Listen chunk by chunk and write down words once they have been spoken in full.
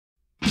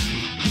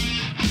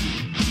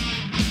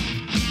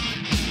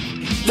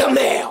the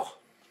mail.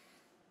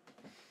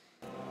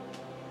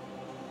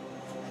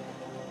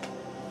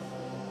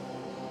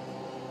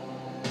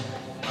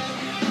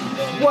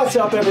 What's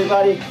up,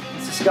 everybody?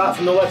 This is Scott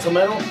from No Let's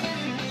Metal.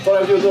 Thought I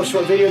would do a little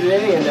short video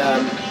today and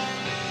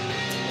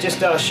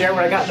just share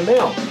what I got in the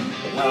mail.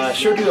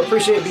 Sure do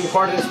appreciate being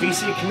part of this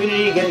VC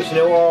community, getting to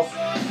know all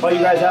you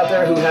guys out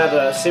there who have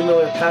a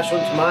similar passion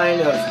to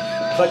mine of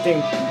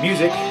collecting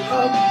music.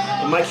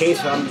 In my case,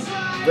 I'm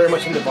very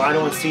much into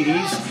vinyl and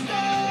CDs.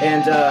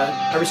 And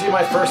I received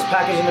my first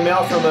package in the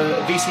mail from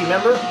a VC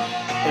member,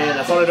 and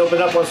I thought I'd open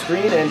it up on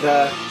screen and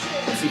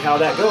see how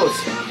that goes.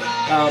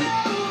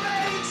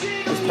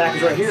 This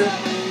package right here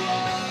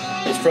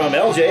is from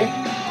LJ,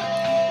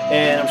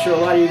 and I'm sure a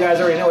lot of you guys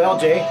already know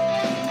LJ.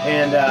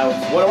 And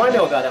what do I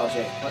know about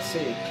LJ? Let's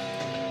see.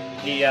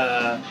 He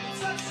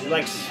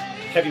likes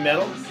heavy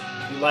metal.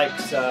 He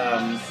likes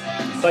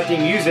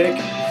collecting music,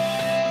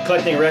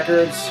 collecting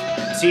records,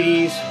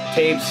 CDs,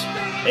 tapes,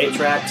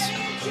 8-tracks.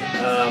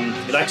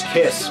 He likes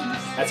Kiss.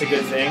 That's a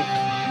good thing.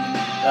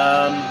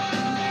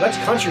 He likes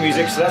country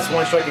music, so that's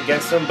one strike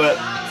against him. But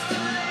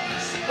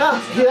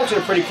he's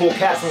actually a pretty cool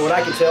cat, from what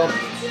I can tell.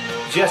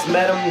 Just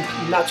met him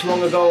not too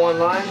long ago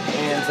online,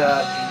 and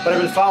but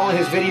I've been following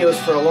his videos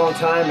for a long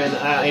time, and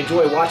I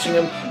enjoy watching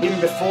him. Even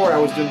before I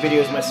was doing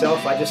videos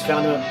myself, I just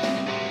found him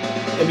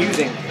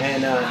amusing,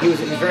 and he was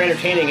very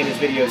entertaining in his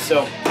videos.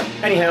 So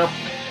anyhow,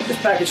 this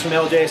package from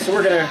LJ, so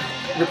we're gonna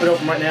rip it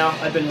open right now.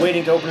 I've been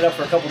waiting to open it up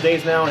for a couple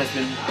days now, and it's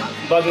been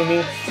bugging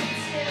me.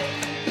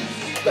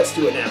 Let's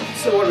do it now.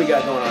 So what do we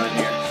got going on in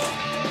here?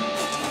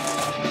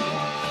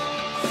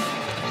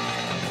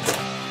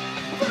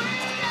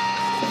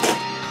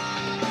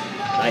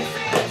 Nice.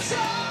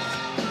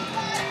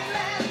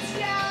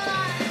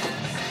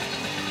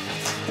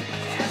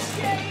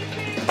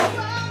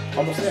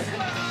 Almost there.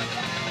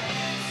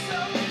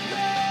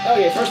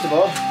 Okay, first of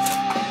all,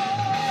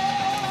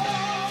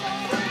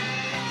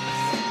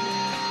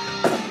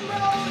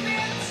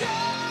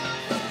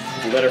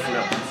 the letter from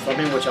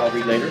him, which I'll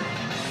read later.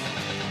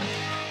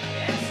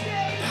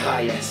 Ah,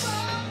 yes.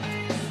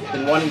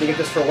 Been wanting to get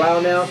this for a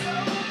while now.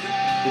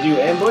 The new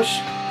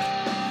Ambush.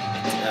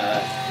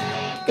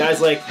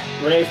 Guys like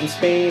Renee from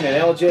Spain and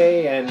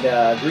LJ and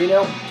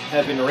Greeno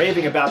have been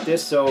raving about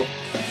this, so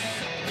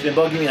it's been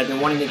bugging me. I've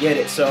been wanting to get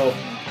it, so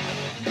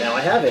now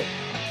I have it.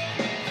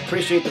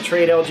 Appreciate the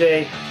trade,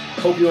 LJ.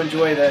 Hope you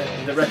enjoy the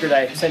record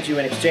I sent you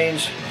in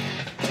exchange.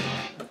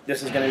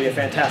 This is going to be a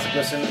fantastic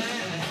listen.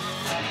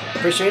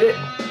 Appreciate it.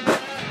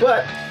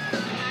 But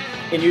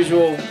in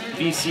usual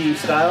VC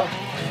style,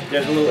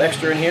 there's a little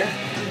extra in here,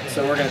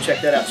 so we're going to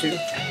check that out too,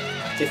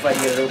 if I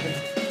can get it open.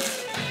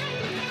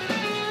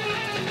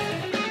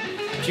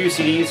 Few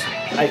CDs.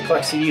 I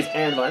collect CDs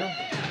and vinyl.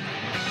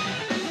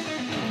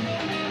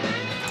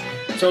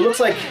 So it looks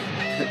like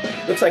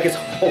it's a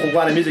whole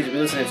lot of music to be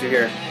listening to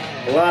here.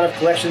 A lot of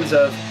collections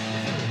of.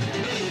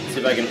 Let's see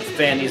if I can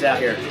fan these out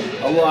here.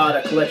 A lot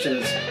of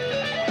collections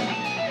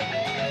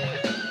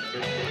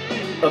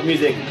of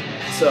music.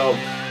 So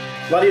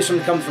a lot of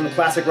these come from the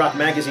classic rock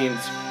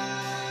magazines,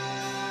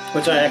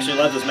 which I actually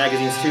love those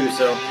magazines too.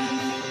 So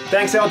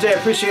thanks, LJ. I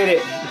appreciate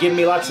it. Giving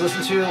me lots to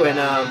listen to, and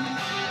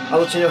I'll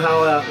let you know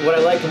how what I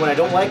like and what I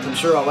don't like. I'm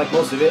sure I'll like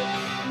most of it,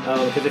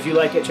 because if you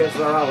like it, chances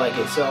are I'll like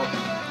it. So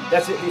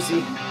that's it,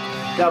 VC.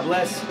 God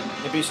bless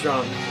and be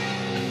strong.